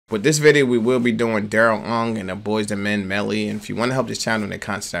With this video, we will be doing Daryl and the Boyz II Men Medley. And if you want to help this channel and the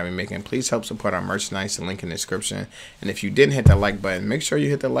content that we're making, please help support our merchandise. The link in the description. And if you didn't hit the like button, make sure you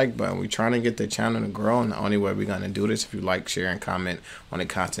hit the like button. We're trying to get the channel to grow, and the only way we're going to do this if you like, share, and comment on the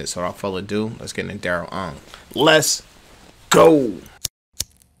content. So without further ado, let's get into Daryl. Let's go.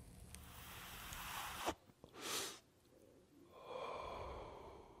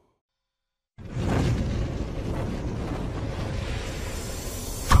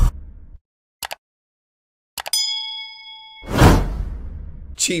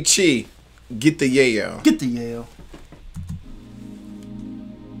 Chi, get the yayo. Get the yayo.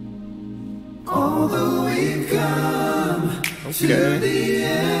 Although we've come to the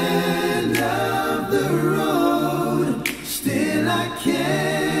end of the road, still I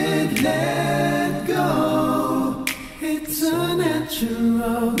can't let go. It's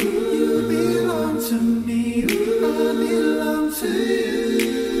unnatural. You belong to me, I belong to you.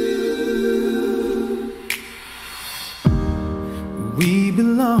 We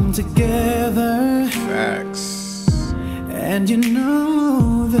belong together. Facts. And you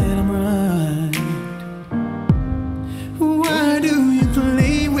know that I'm right. Why do you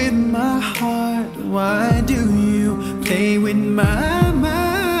play with my heart? Why do you play with my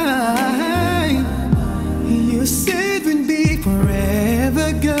mind? You said we'd be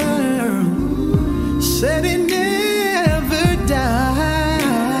forever, girl. Said it never die.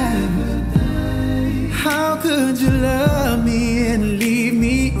 How could you love me and leave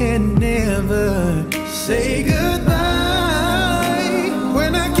me and never say goodbye?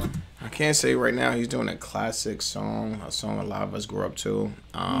 When I can't say right now he's doing a classic song, a song a lot of us grew up to.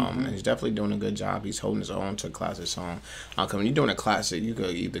 And he's definitely doing a good job. He's holding his own to a classic song. When you're doing a classic, you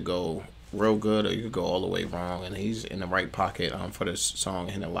could either go real good or you could go all the way wrong, and he's in the right pocket for this song,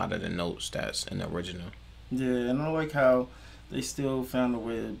 hitting a lot of the notes that's in the original. Yeah, and I like how they still found a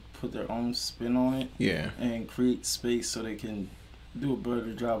way to put their own spin on it. Yeah. And create space so they can do a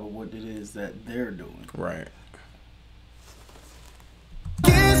better job of what it is that they're doing. Right.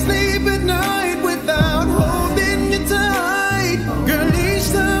 Can't sleep at night without holding you tight. Girl,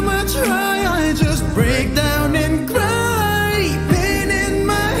 each time I try, I just break down and cry. Pain in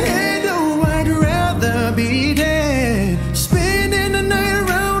my head, oh, I'd rather be dead. Spinning the night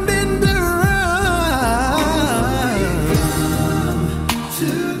around and around.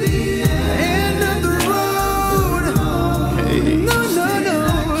 To the end of the road. Hey. No, no,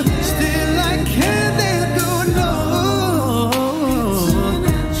 no. Still I can't let go, no.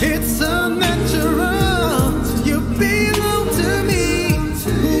 It's unnatural. You belong to me.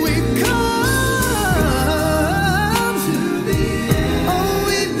 We've come to the end. Oh,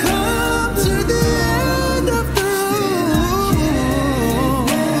 we've come to the end of the road.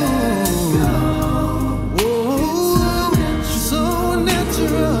 Oh, so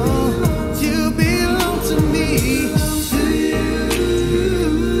natural. You belong to me. To you.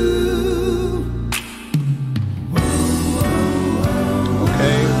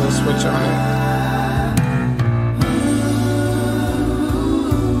 Okay, let's switch on it.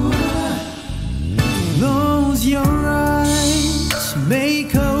 Close your eyes,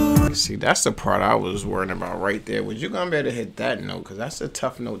 make a See, that's the part I was worrying about right there. Was you gonna be able to hit that note? Because that's a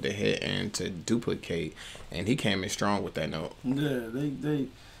tough note to hit and to duplicate. And he came in strong with that note. Yeah, they're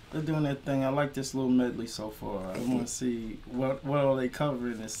doing that thing. I like this little medley so far. I want to see what are they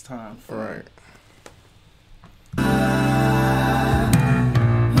covering this time for. Right.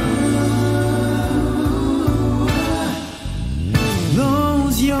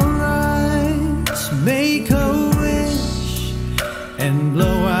 Close your eyes, make a wish, and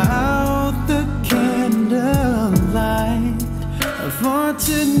blow out the candlelight. For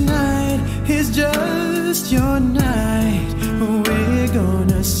tonight is just your night. We're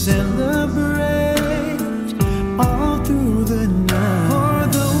gonna celebrate all through the night. Pour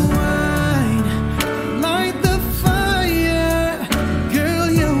the wine, light the fire. Girl,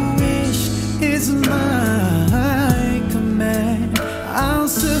 your wish is my command. I'll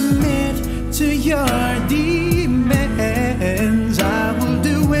submit to your demands. I will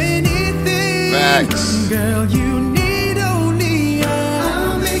do anything. Facts. Girl, you need only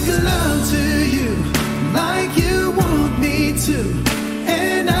I'll make love to you like you want me to,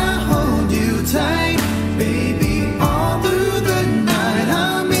 and I hold you tight, baby, all through the night.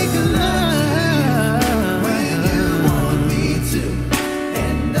 I'll make love when you want me to,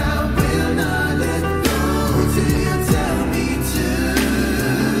 and I will not let go till you tell me to.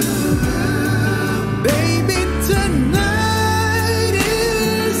 Baby, tonight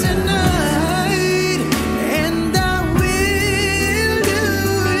is a night, and I will do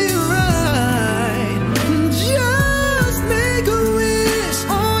you right. Just make a wish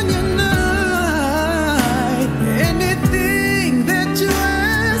on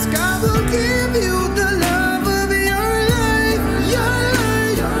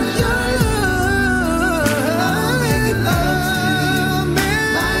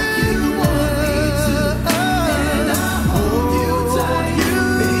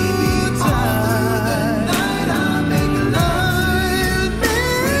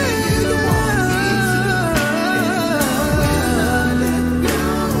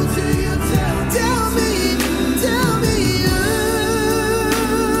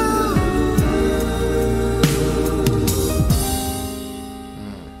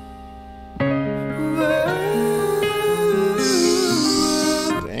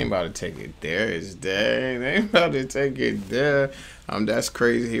about to take it there. Is dang. They ain't about to take it there. That's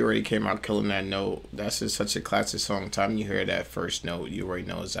crazy. He already came out killing that note. That's just such a classic song. Time you hear that first note, you already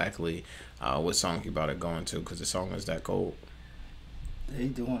know exactly what song he about to go into because the song is that cold. They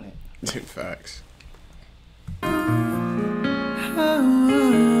doing it. Facts.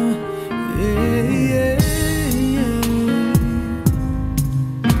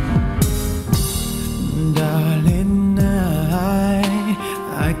 Darling,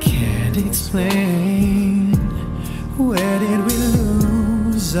 I can't explain. Where did we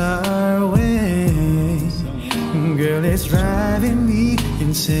lose our way? Girl, it's driving me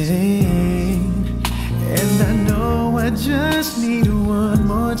insane. And I know I just need one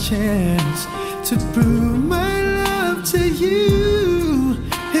more chance to prove my love to you.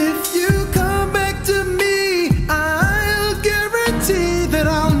 If you come back to me, I'll guarantee that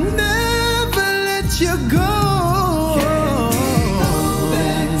I'll never let you go. Can we go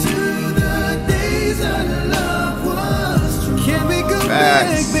back to the days our love was true? Can we go back,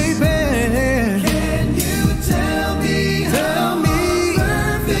 baby? Can you tell me how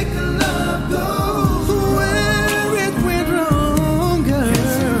perfect love goes? Where it went wrong, girl. Can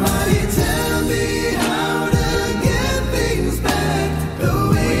somebody tell me how to get things back the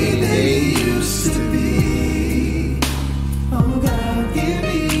way they used to be? Oh God, give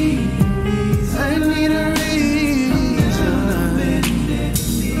me a reason. I need a reason.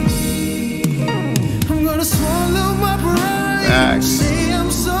 I'm gonna swallow my pride. Facts. Say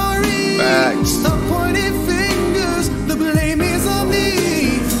I'm sorry. Facts. Stop pointing fingers. The blame is on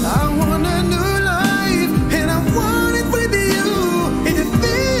me. I want a new life, and I want it with you. If you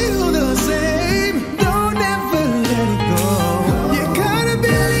feel the same, don't ever let it go. You gotta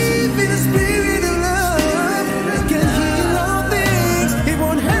believe in the spirit of love. It can heal all things. It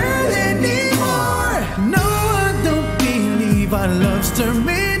won't hurt anymore. No, I don't believe our love's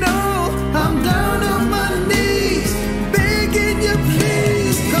terminal. I'm down on my knees, begging you,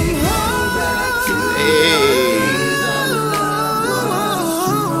 please come home.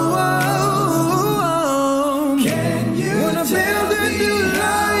 Can you wanna build a new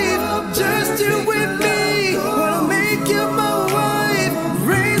life? Just you with me. Wanna make you my wife,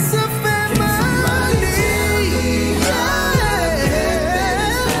 raise a family.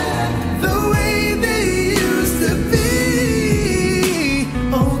 The way they used to be.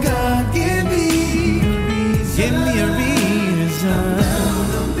 Oh God, give me a reason.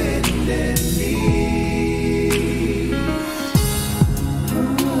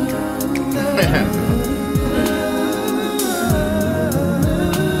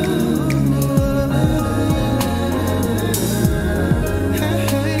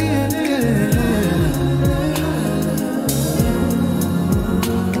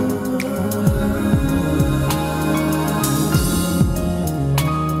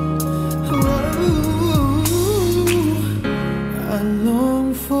 I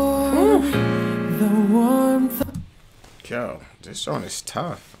long for the warmth. Yo, this song is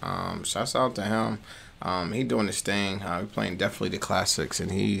tough. Shouts out to him. He doing his thing. He playing definitely the classics,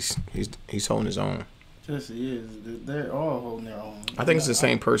 and he's holding his own. Yes, he is. They're all holding their own. I think it's the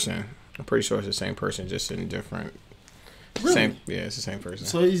same person. I'm pretty sure it's the same person, just in different. Really? Same, yeah, it's the same person.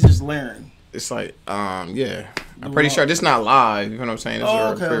 So he's just layering. It's like, yeah. I'm pretty sure this not live. You know what I'm saying? This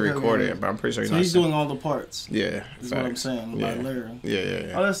is pre-recorded, okay. but I'm pretty sure So he's doing all the parts. Yeah, Is what I'm saying by layering.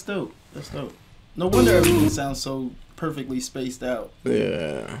 Yeah. Oh, that's dope. That's dope. No wonder everything sounds so perfectly spaced out.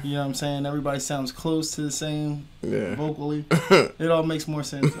 Yeah. You know what I'm saying? Everybody sounds close to the same vocally. Yeah. It all makes more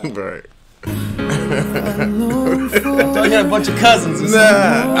sense now. Right. I thought you had a bunch of cousins or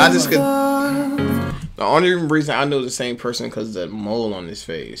something. Nah, I just could. The only reason I knew the same person because of the mole on his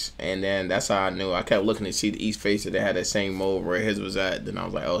face, and then that's how I knew. I kept looking to see the East face that they had that same mole where his was at. Then I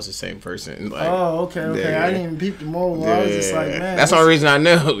was like, oh, it's the same person. Like, oh, okay. Yeah. I didn't even peep the mole. I was just like, man, that's the only reason I knew.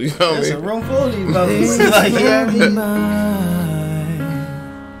 You know what I that's mean? a room full of these brothers. Like, you know what I mean?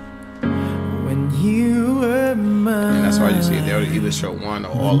 When you were mine. And that's why you see it. They'll either show one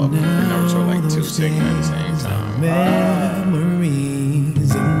or all of them. They never show like two singing at the same time.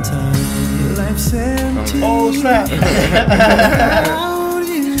 Memories in time. Life's empty. Oh, snap.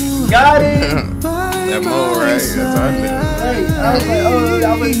 Got it. That mole, right? That's all I knew. Hey, I was like, oh, I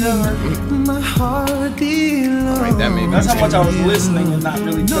would never. My heart belongs. Like, that made me That's how much I was change. listening and not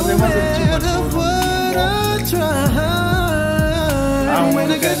really, because there wasn't too much going on. I don't want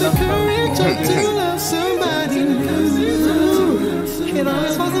to look at nothing.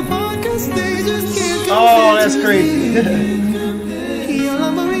 Oh, that's crazy.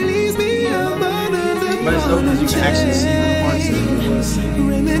 But it's dope because you can actually see the parts that you were singing.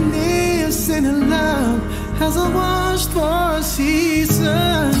 Reminiscing in love as I watched for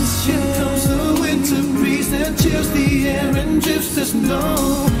seasons. that chills the air and drifts the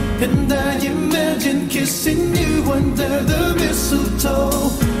snow. And I imagine kissing you under the mistletoe.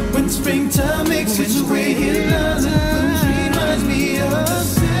 When springtime makes its way in London, reminds me of the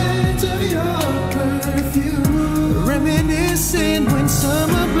scent of your perfume. Reminiscing when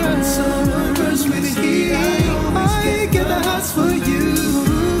summer burns with heat. I get the hots for you.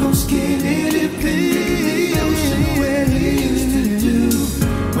 No skinny dipping, ocean where we used to do.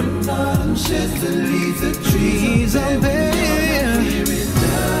 When autumn sheds the leaves, the trees are bare. Here it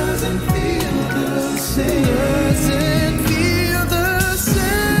doesn't feel the same. Doesn't feel the same.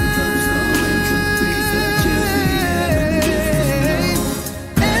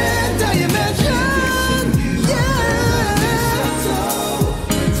 And I imagine,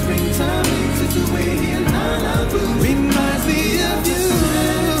 when springtime makes its way in Malibu, reminds me of you.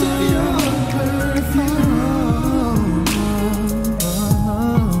 Your perfume.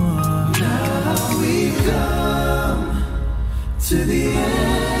 Now we've come to the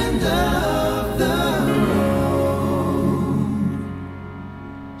end of the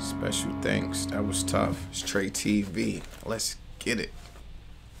road. Special thanks. That was tough. It's TRE-TV. Let's get it.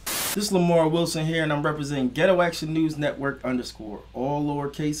 This is Lamar Wilson here, and I'm representing Ghetto Action News Network _ all lower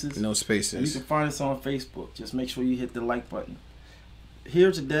cases. No And you spaces. can find us on Facebook. Just make sure you hit the like button.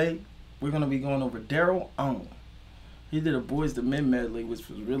 Here today, we're going to be going over Daryl. He did a Boyz II Men medley, which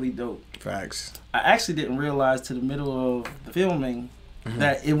was really dope. Facts. I actually didn't realize to the middle of the filming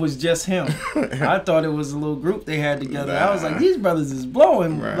that it was just him. I thought it was a little group they had together. I was like, these brothers is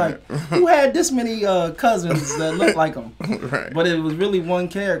blowing. Right. Like, who had this many cousins that looked like him? Right. But it was really one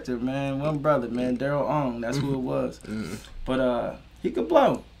character, man. One brother, man. Daryl That's who it was. But he could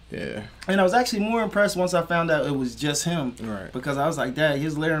blow. Yeah. And I was actually more impressed once I found out it was just him. Right. Because I was like, Dad,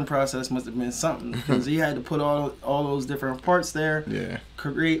 his layering process must have been something. Because he had to put all those different parts there. Yeah.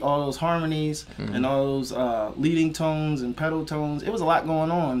 Create all those harmonies and all those leading tones and pedal tones. It was a lot going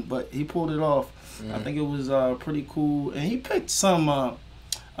on, but he pulled it off. I think it was pretty cool. And he picked some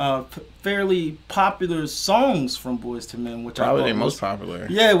fairly popular songs from Boyz II Men, which Probably I the thought most was, popular.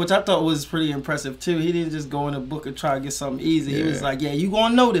 yeah, which I thought was pretty impressive too. He didn't just go in a book and try to get something easy. He was Yeah. like, yeah, you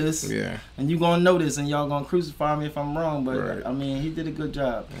gonna know this, Yeah. and you gonna know this, and y'all gonna crucify me if I'm wrong. But Right. I mean, he did a good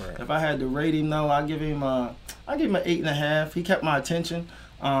job. Right. If I had to rate him, though, I give him an 8.5. He kept my attention.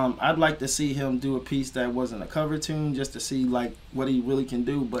 I'd like to see him do a piece that wasn't a cover tune, just to see like what he really can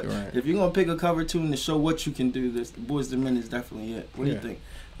do. But Right. if you're gonna pick a cover tune to show what you can do, this Boyz II Men is definitely it. What do you Yeah. think?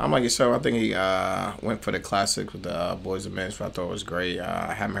 I'm like yourself. I think he went for the classic with the Boyz II Men, which I thought was great.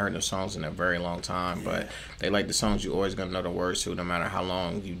 I haven't heard the songs in a very long time, but they like the songs you always gonna know the words to, no matter how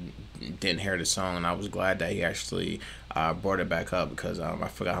long you didn't hear the song. And I was glad that he actually brought it back up, because I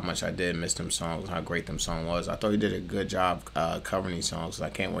forgot how much I did miss them songs, how great them song was. I thought he did a good job covering these songs. I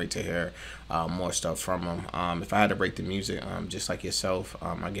can't wait to hear more stuff from him. If I had to rate the music, just like yourself,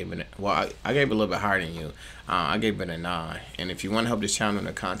 I gave it I gave it a little bit higher than you. I gave it a 9. And if you want to help this channel and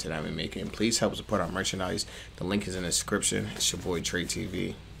the content I've been making, please help support our merchandise. The link is in the description. It's your boy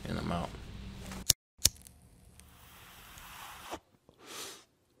TRE-TV, and I'm out.